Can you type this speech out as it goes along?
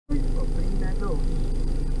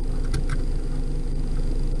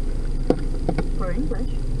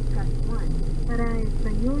English, press 1. Para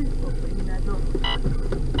español, oprima 2.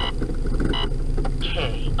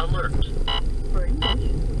 K alert. For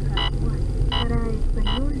English, press 1. Para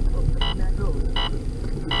español, oprima 2.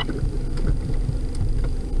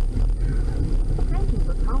 Thank you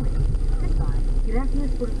for calling. Goodbye.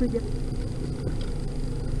 Gracias por su llamada.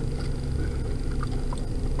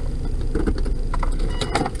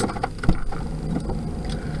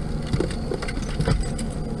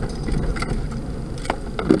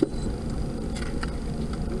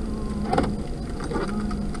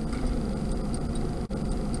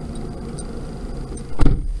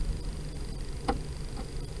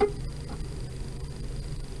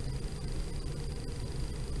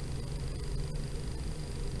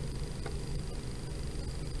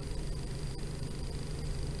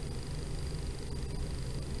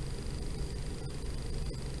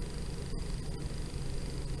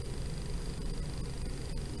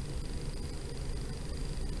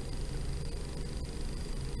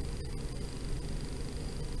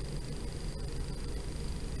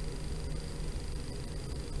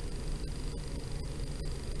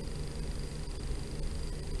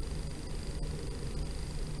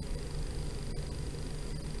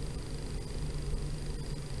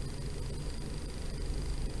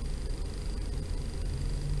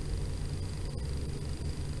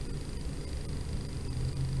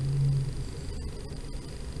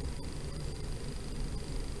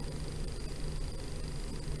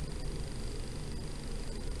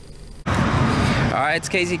 Alright, it's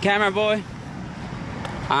Casey Camera Boy.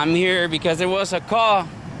 I'm here because there was a call,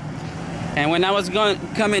 and when I was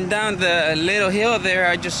coming down the little hill there,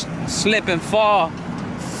 I just slip and fall.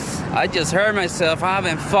 I just hurt myself. I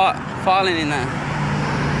haven't fallen in a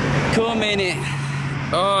cool minute.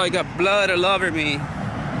 Oh, I got blood all over me.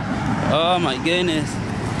 Oh my goodness.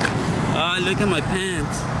 Oh, look at my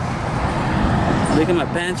pants. Look at my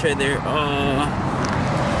pants right there. Oh.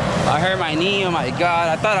 I hurt my knee, oh my God.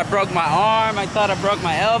 I thought I broke my arm. I thought I broke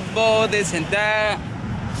my elbow, this and that.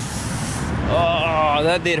 Oh,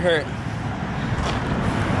 that did hurt.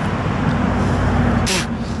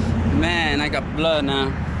 Man, I got blood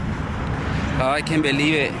now. Oh, I can't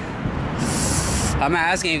believe it. I'm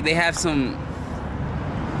asking if they have some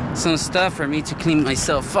stuff for me to clean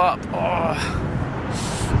myself up. Oh,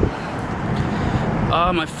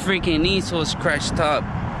 oh, my freaking knee's so scratched up.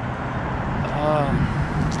 Oh.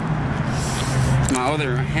 My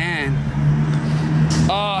other hand.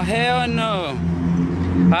 Oh, hell no.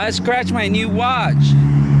 I scratched my new watch.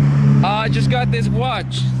 I just got this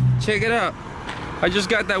watch. Check it out. I just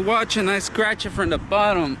got that watch and I scratched it from the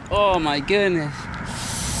bottom. Oh my goodness.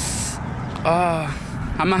 Oh,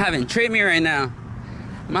 I'm not having treat me right now.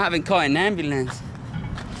 I'm not having call an ambulance.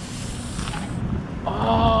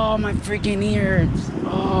 Oh, my freaking knee hurts.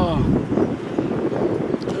 Oh,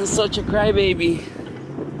 I'm such a crybaby.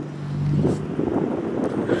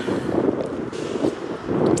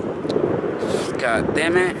 God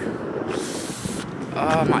damn it.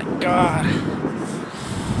 Oh my God.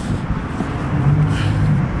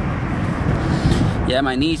 Yeah,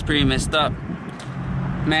 my knee's pretty messed up.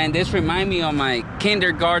 Man, this reminds me of my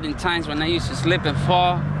kindergarten times when I used to slip and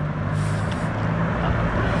fall.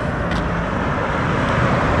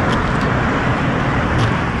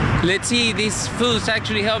 Let's see, these foods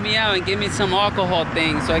actually help me out and give me some alcohol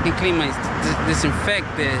things so I can clean my,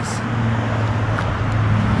 disinfect this.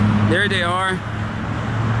 There they are.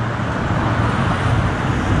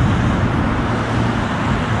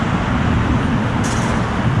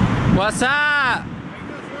 What's up?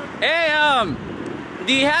 Hey,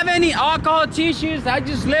 do you have any alcohol tissues? I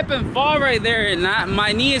just slip and fall right there and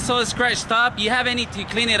my knee is so scratched up. You have any to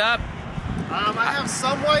clean it up? I have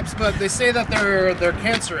some wipes, but they say that they're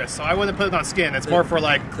cancerous, so I wouldn't put it on skin. It's more for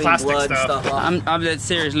like clean plastic blood stuff. I'm dead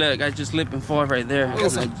serious. Look, I just slip and fall right there. Well,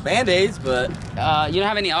 some band-aids, but you don't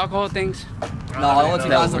have any alcohol things? no, I only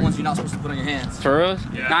got the ones you're not supposed to put on your hands. For real?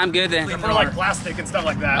 Yeah. Nah, I'm good then. For like plastic and stuff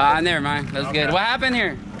like that. Never mind. That's Okay. good. What happened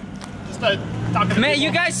here? Just talking to Man, people.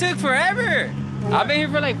 you guys took forever. I've been here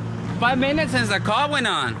for like 5 minutes since the call went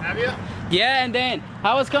on. Have you? Yeah, and then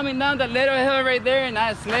I was coming down the little hill right there and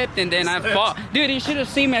I slipped and then I fall. Dude, you should have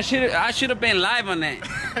seen me. I should have been live on that.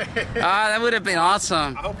 That would have been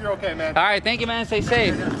awesome. I hope you're okay, man. All right, thank you, man. Stay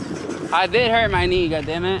safe. I did hurt my knee,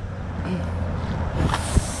 goddammit.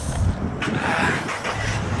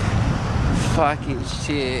 Fucking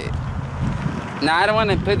shit. Nah, I don't want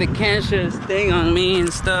to put the cancerous thing on me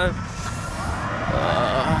and stuff.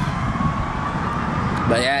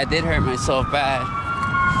 But yeah, I did hurt myself bad.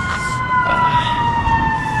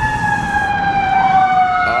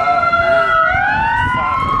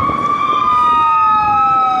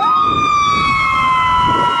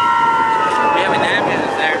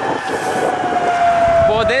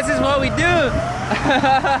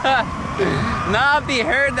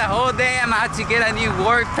 whole day I'm out to get a new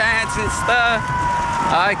work pants and stuff.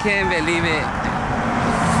 I can't believe it.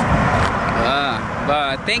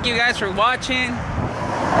 But thank you guys for watching.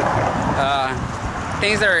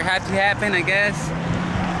 Things that are happy happen, I guess.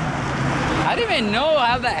 I didn't even know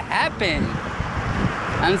how that happened.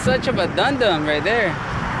 I'm such of a dum-dum right there.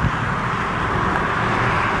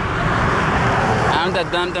 I'm the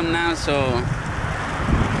dum-dum now, so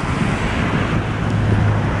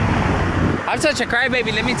I'm such a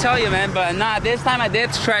crybaby, let me tell you, man. But nah, this time I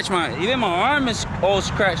did scratch even my arm is all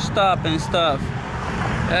scratched up and stuff.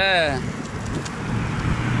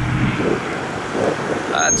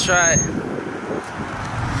 That's right.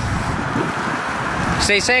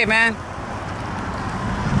 Stay safe, man.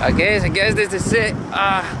 I guess this is it.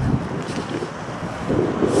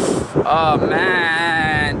 Oh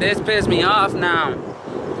man, this pissed me off now.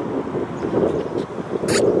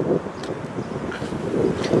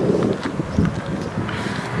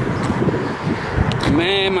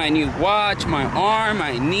 Man, my new watch, my arm,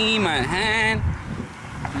 my knee, my hand,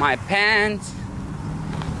 my pants,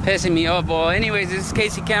 pissing me off, boy. Anyways, this is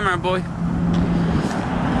Casey Camera Boy.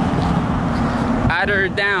 Out her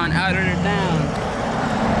down, out her down.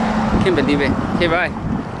 Can't believe it. Okay, bye.